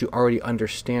accomplish what you already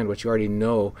understand, what you already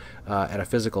know at a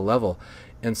physical level.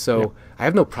 And so I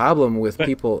have no problem with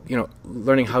people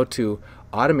learning how to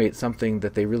automate something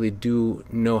that they really do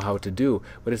know how to do,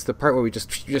 but it's the part where you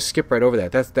just skip right over that.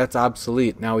 That's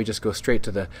obsolete. Now we just go straight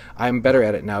to I'm better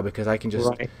at it now because I can just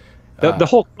the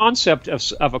whole concept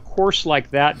of a course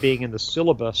like that being in the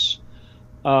syllabus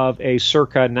of a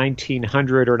circa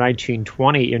 1900 or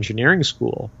 1920 engineering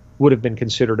school would have been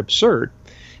considered absurd,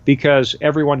 because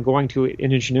everyone going to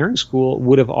an engineering school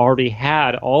would have already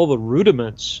had all the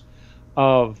rudiments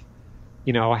of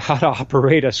how to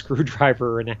operate a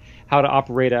screwdriver and how to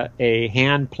operate a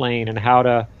hand plane, and how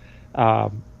to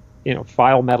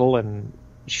file metal and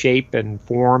shape and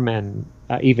form and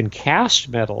even cast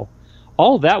metal.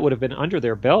 All of that would have been under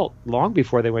their belt long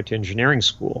before they went to engineering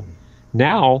school.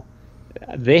 Now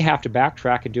they have to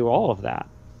backtrack and do all of that.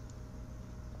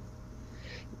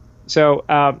 So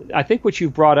I think what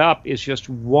you've brought up is just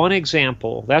one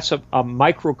example. That's a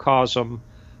microcosm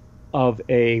of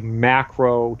a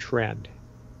macro trend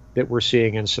that we're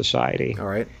seeing in society. All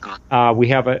right. We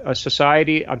have a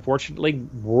society, unfortunately,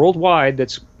 worldwide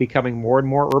that's becoming more and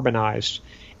more urbanized.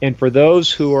 And for those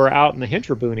who are out in the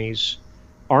hinterboonies,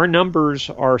 our numbers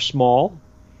are small,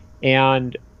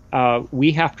 and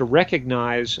we have to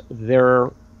recognize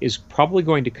there is probably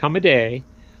going to come a day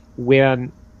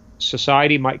when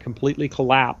society might completely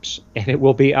collapse, and it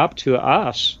will be up to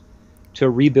us to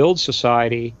rebuild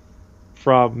society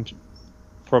from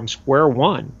square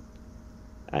one.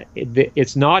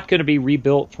 It's not going to be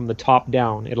rebuilt from the top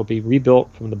down. It'll be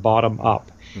rebuilt from the bottom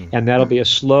up. And that'll be a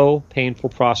slow, painful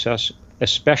process,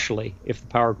 especially if the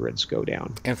power grids go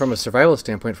down. And from a survival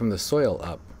standpoint, from the soil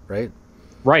up, right?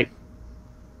 Right.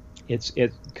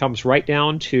 It comes right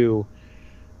down to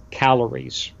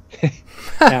calories.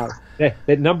 Now,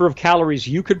 the number of calories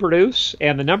you could produce,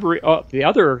 and the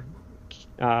other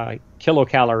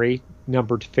kilocalorie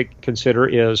number to consider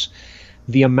is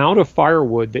the amount of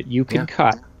firewood that you can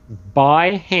cut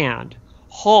by hand,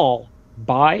 haul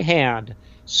by hand,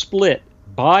 split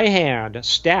by hand,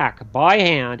 stack by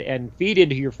hand, and feed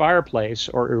into your fireplace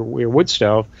or your wood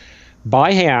stove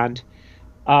by hand.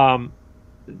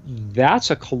 That's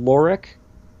a caloric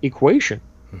equation.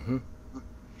 Mm-hmm.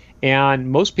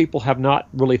 And most people have not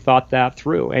really thought that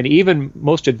through. And even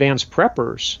most advanced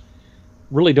preppers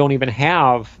really don't even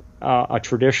have a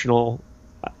traditional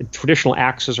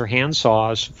axes or hand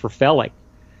saws for felling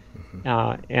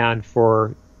and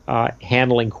for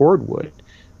handling cordwood.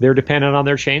 They're dependent on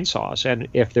their chainsaws, and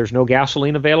if there's no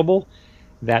gasoline available,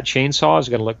 that chainsaw is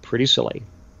going to look pretty silly.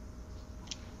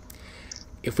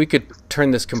 If we could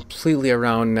turn this completely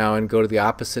around now and go to the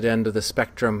opposite end of the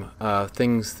spectrum,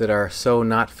 things that are so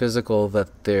not physical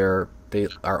that they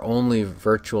are only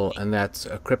virtual, and that's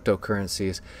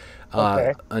cryptocurrencies.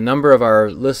 Okay. A number of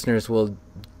our listeners will.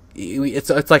 It's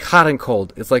like hot and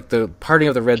cold. It's like the parting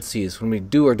of the Red Seas. When we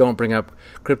do or don't bring up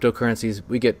cryptocurrencies,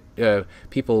 we get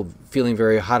people feeling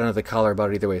very hot under the collar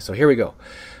about it either way. So here we go.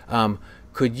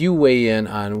 Could you weigh in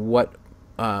on what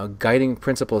guiding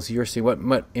principles you're seeing,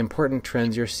 what important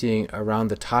trends you're seeing around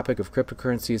the topic of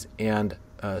cryptocurrencies and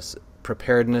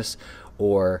preparedness,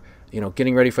 or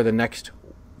getting ready for the next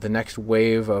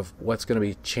wave of what's going to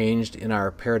be changed in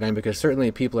our paradigm? Because certainly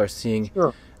people are seeing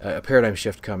a paradigm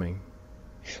shift coming.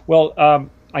 Well,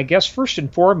 I guess first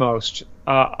and foremost,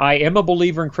 I am a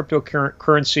believer in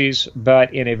cryptocurrencies,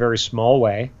 but in a very small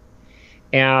way.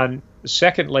 And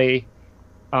secondly,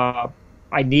 I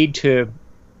need to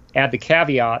add the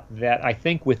caveat that I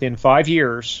think within 5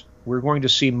 years, we're going to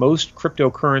see most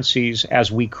cryptocurrencies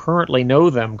as we currently know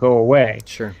them go away.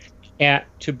 Sure. And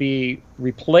to be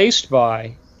replaced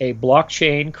by a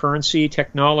blockchain currency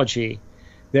technology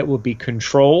that will be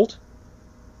controlled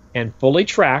and fully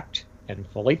tracked and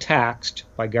fully taxed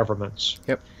by governments.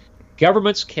 Yep.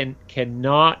 Governments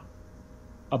cannot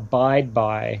abide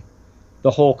by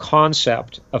the whole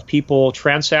concept of people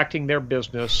transacting their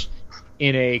business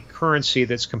in a currency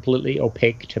that's completely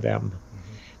opaque to them.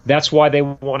 That's why they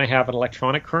want to have an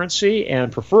electronic currency,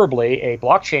 and preferably a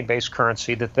blockchain-based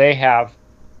currency that they have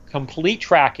complete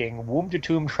tracking,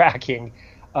 womb-to-tomb tracking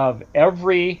of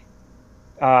every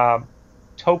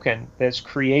token that's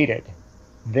created.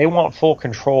 They want full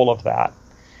control of that.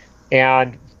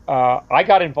 And I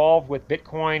got involved with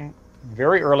Bitcoin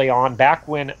very early on, back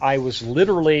when I was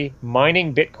literally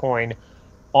mining Bitcoin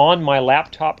on my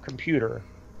laptop computer.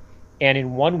 And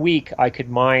in 1 week, I could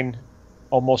mine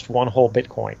almost one whole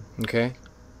Bitcoin. Okay.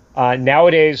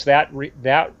 Nowadays, that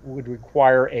would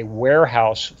require a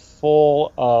warehouse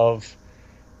full of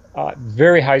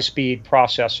very high-speed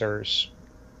processors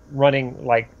running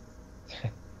like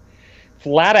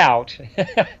flat out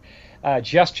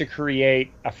just to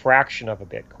create a fraction of a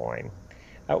Bitcoin.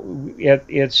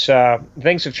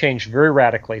 Things have changed very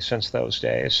radically since those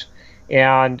days,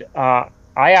 and I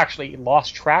actually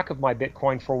lost track of my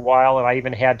Bitcoin for a while, and I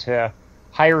even had to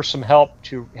hire some help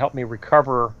to help me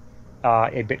recover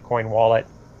a Bitcoin wallet,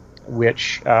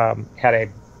 which had a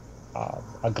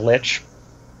glitch.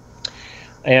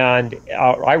 And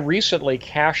I recently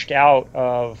cashed out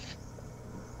of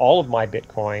all of my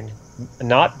Bitcoin,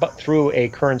 not but through a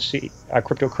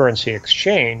cryptocurrency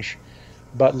exchange,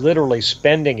 but literally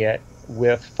spending it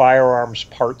with firearms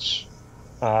parts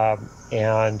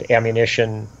and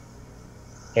ammunition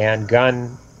and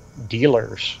gun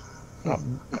dealers.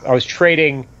 I was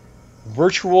trading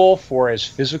virtual for as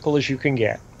physical as you can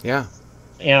get. Yeah.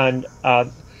 And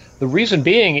the reason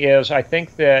being is I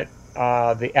think that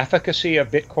the efficacy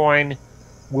of Bitcoin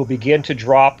will begin to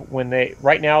drop when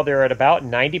right now they're at about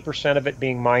 90% of it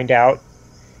being mined out.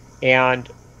 And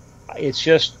it's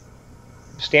just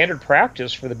standard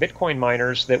practice for the Bitcoin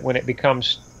miners that when it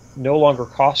becomes no longer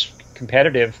cost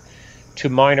competitive to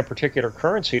mine a particular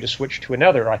currency, to switch to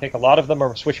another. I think a lot of them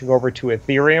are switching over to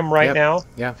Ethereum right now.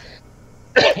 Yeah.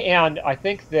 And I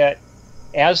think that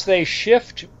as they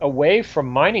shift away from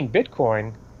mining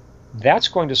Bitcoin, that's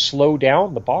going to slow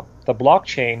down the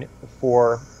blockchain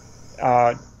for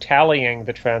tallying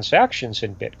the transactions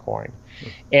in Bitcoin.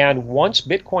 And once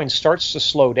Bitcoin starts to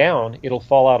slow down, it'll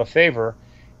fall out of favor.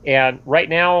 And right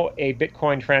now, a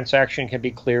Bitcoin transaction can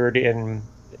be cleared in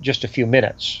just a few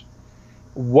minutes.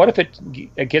 What if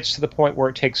it gets to the point where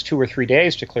it takes 2 or 3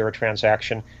 days to clear a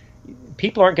transaction?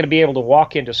 People aren't going to be able to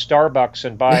walk into Starbucks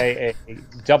and buy a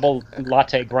double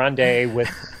latte grande with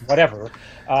whatever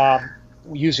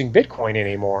using Bitcoin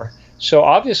anymore. So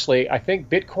obviously, I think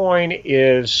Bitcoin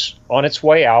is on its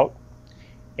way out,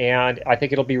 and I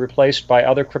think it'll be replaced by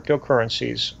other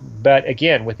cryptocurrencies. But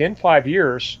again, within 5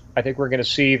 years, I think we're going to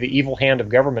see the evil hand of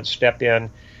government step in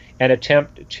and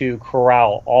attempt to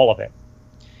corral all of it.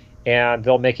 And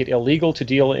they'll make it illegal to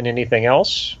deal in anything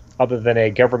else other than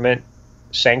a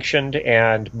government-sanctioned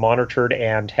and monitored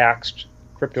and taxed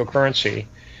cryptocurrency.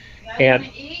 And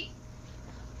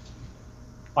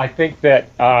I think that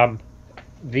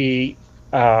the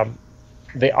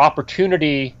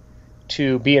opportunity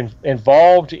to be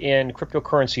involved in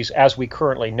cryptocurrencies as we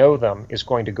currently know them is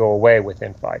going to go away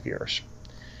within 5 years.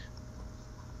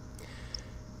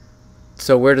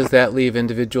 So where does that leave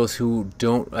individuals who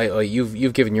don't?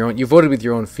 You've given your own. You voted with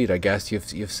your own feet, I guess.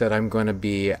 You've said I'm going to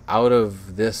be out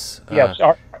of this yes,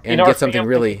 and get something family,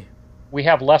 really. We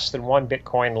have less than 1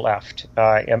 Bitcoin left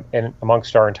in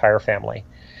amongst our entire family,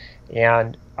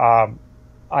 and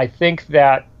I think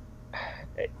that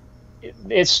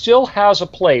it still has a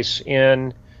place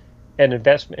in an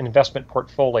investment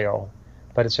portfolio,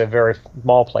 but it's a very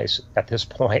small place at this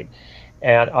point.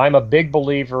 And I'm a big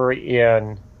believer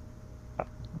in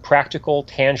practical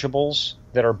tangibles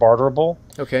that are barterable.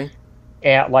 Okay.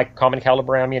 And like common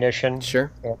caliber ammunition.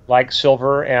 Sure. Like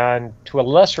silver, and to a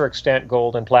lesser extent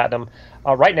gold and platinum.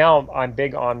 Right now I'm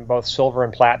big on both silver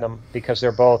and platinum because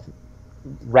they're both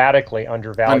radically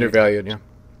undervalued. Yeah.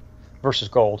 Versus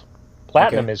gold.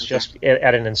 Platinum is just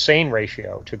at an insane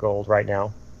ratio to gold right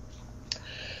now.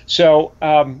 So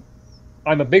I'm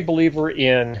a big believer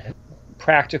in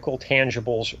practical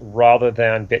tangibles rather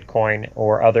than Bitcoin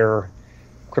or other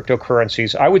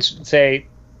cryptocurrencies. I would say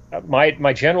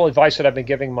my general advice that I've been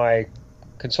giving my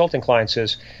consulting clients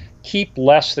is keep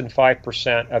less than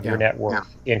 5% of your net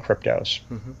worth in cryptos.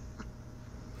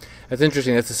 That's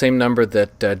interesting. That's the same number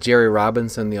that Jerry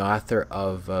Robinson, the author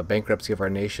of Bankruptcy of Our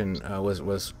Nation,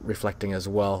 was reflecting as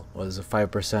well, was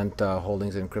 5%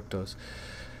 holdings in cryptos.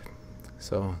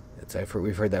 So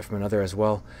we've heard that from another as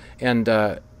well. And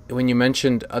when you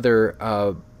mentioned other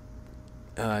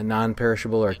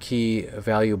non-perishable or key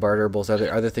value barterables,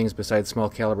 other things besides small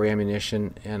caliber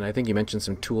ammunition, and I think you mentioned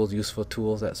some tools, useful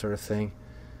tools, that sort of thing.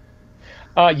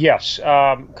 Yes,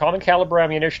 common caliber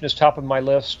ammunition is top of my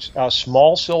list.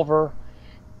 Small silver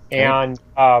and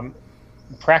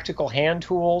practical hand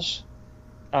tools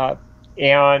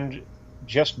and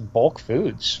just bulk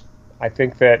foods. I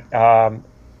think that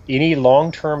any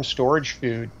long-term storage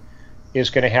food is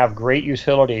going to have great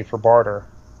utility for barter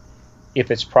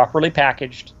if it's properly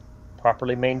packaged,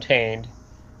 properly maintained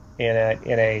in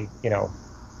a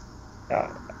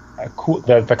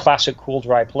the classic cool,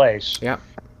 dry place. Yeah.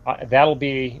 That'll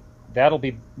be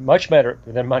much better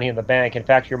than money in the bank. In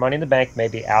fact, your money in the bank may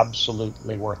be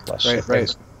absolutely worthless.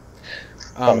 Right.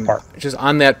 Just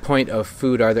on that point of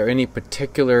food, are there any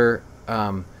particular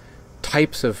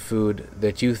types of food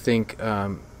that you think,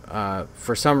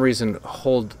 for some reason,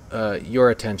 hold your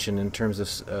attention in terms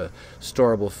of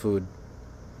storable food?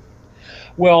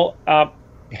 Well,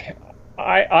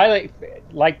 I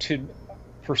like to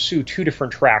pursue two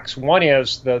different tracks. One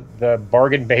is the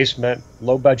bargain basement,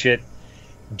 low budget,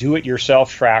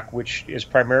 do-it-yourself track, which is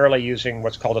primarily using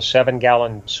what's called a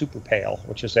 7-gallon super pail,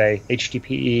 which is a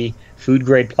HDPE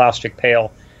food-grade plastic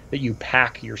pail that you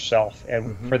pack yourself.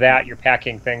 And for that, you're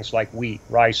packing things like wheat,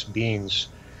 rice, beans.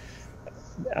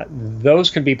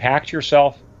 Those can be packed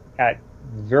yourself at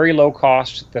very low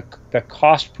cost. The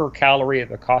cost per calorie,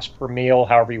 the cost per meal,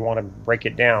 however you want to break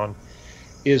it down,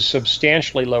 is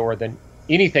substantially lower than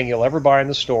anything you'll ever buy in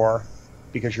the store,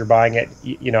 because you're buying it.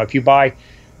 If you buy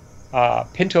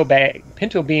pinto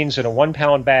beans in a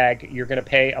 1-pound bag, you're going to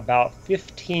pay about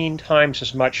 15 times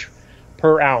as much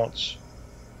per ounce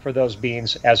for those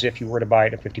beans as if you were to buy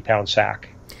it in a 50-pound sack.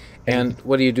 And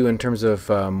what do you do in terms of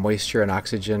moisture and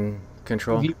oxygen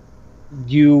control?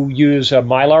 You use a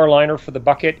Mylar liner for the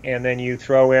bucket, and then you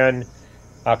throw in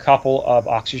a couple of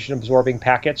oxygen-absorbing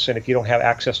packets. And if you don't have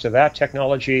access to that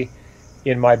technology,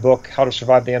 in my book, How to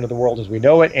Survive the End of the World as We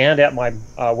Know It, and at my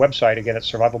website, again, at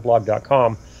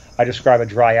survivalblog.com, I describe a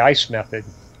dry ice method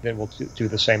that will do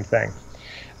the same thing.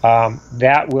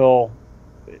 That will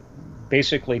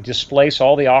basically displace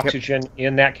all the oxygen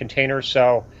in that container,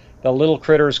 so the little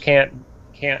critters can't.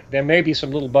 There may be some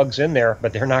little bugs in there,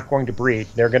 but they're not going to breed.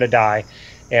 They're going to die,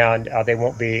 and they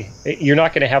won't be. You're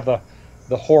not going to have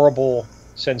the horrible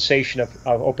sensation of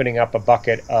opening up a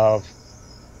bucket of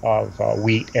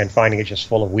wheat and finding it just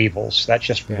full of weevils. That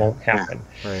just won't happen.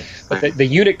 Right. But the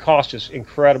unit cost is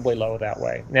incredibly low that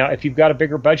way. Now, if you've got a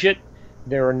bigger budget,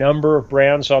 there are a number of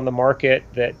brands on the market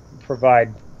that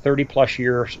provide 30-plus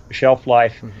year shelf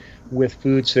life with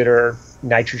foods that are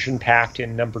nitrogen packed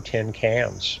in number 10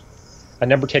 cans. A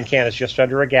number 10 can is just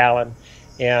under a gallon,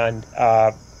 and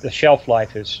the shelf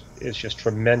life is just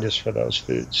tremendous for those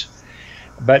foods.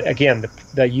 But again,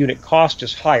 the unit cost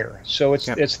is higher, so it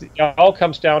all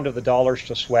comes down to the dollars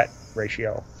to sweat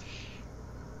ratio.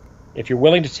 If you're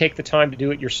willing to take the time to do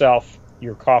it yourself,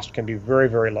 your cost can be very,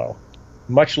 very low,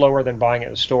 much lower than buying it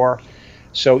at a store.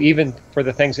 So even for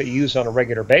the things that you use on a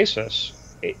regular basis,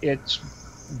 it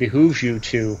behooves you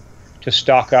to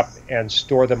stock up and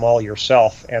store them all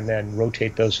yourself, and then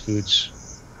rotate those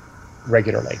foods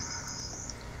regularly.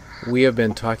 We have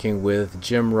been talking with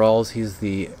Jim Rawles. He's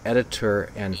the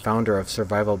editor and founder of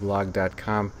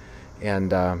survivalblog.com. And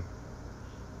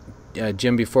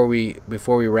Jim, before we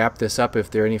wrap this up, if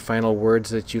there are any final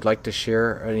words that you'd like to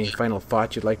share, or any final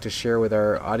thoughts you'd like to share with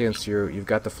our audience, you've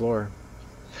got the floor.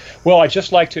 Well, I'd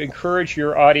just like to encourage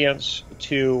your audience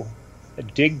to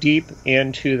dig deep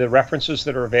into the references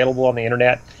that are available on the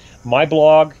internet. My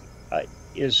blog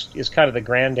is kind of the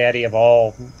granddaddy of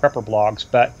all prepper blogs,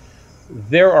 but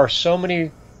there are so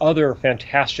many other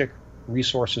fantastic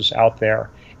resources out there.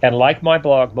 And like my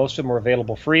blog, most of them are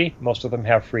available free. Most of them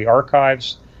have free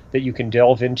archives that you can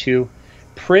delve into.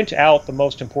 Print out the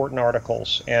most important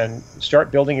articles and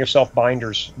start building yourself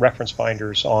binders, reference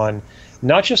binders, on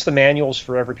not just the manuals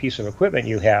for every piece of equipment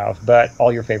you have, but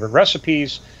all your favorite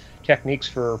recipes, techniques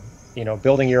for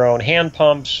building your own hand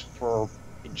pumps, for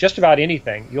just about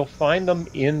anything. You'll find them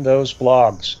in those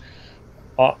blogs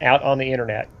out on the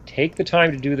internet. Take the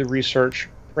time to do the research,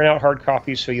 print out hard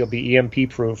copies so you'll be EMP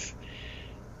proof.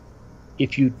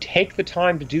 If you take the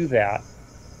time to do that,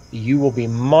 you will be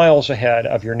miles ahead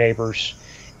of your neighbors,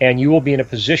 and you will be in a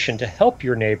position to help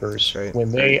your neighbors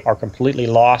when they are completely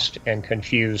lost and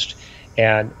confused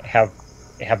and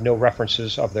have no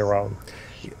references of their own.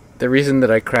 The reason that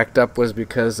I cracked up was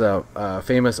because a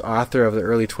famous author of the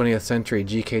early 20th century,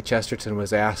 G.K. Chesterton,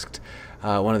 was asked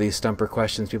one of these stumper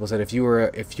questions. People said, if you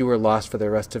were lost for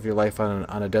the rest of your life on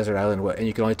a desert island, and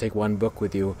you could only take one book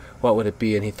with you, what would it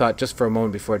be? And he thought just for a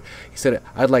moment before it. He said,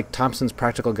 I'd like Thompson's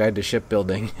Practical Guide to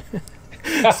Shipbuilding.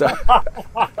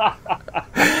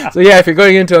 So yeah, if you're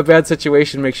going into a bad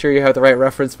situation, make sure you have the right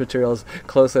reference materials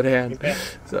close at hand.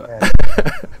 So,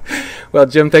 well,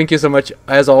 Jim, thank you so much,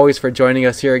 as always, for joining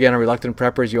us here again on Reluctant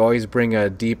Preppers. You always bring a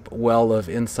deep well of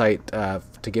insight to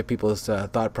get people's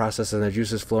thought process and their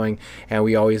juices flowing, and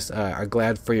we always are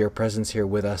glad for your presence here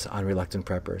with us on Reluctant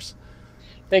Preppers.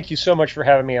 Thank you so much for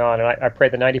having me on, and I pray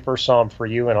the 91st Psalm for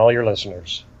you and all your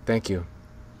listeners. Thank you.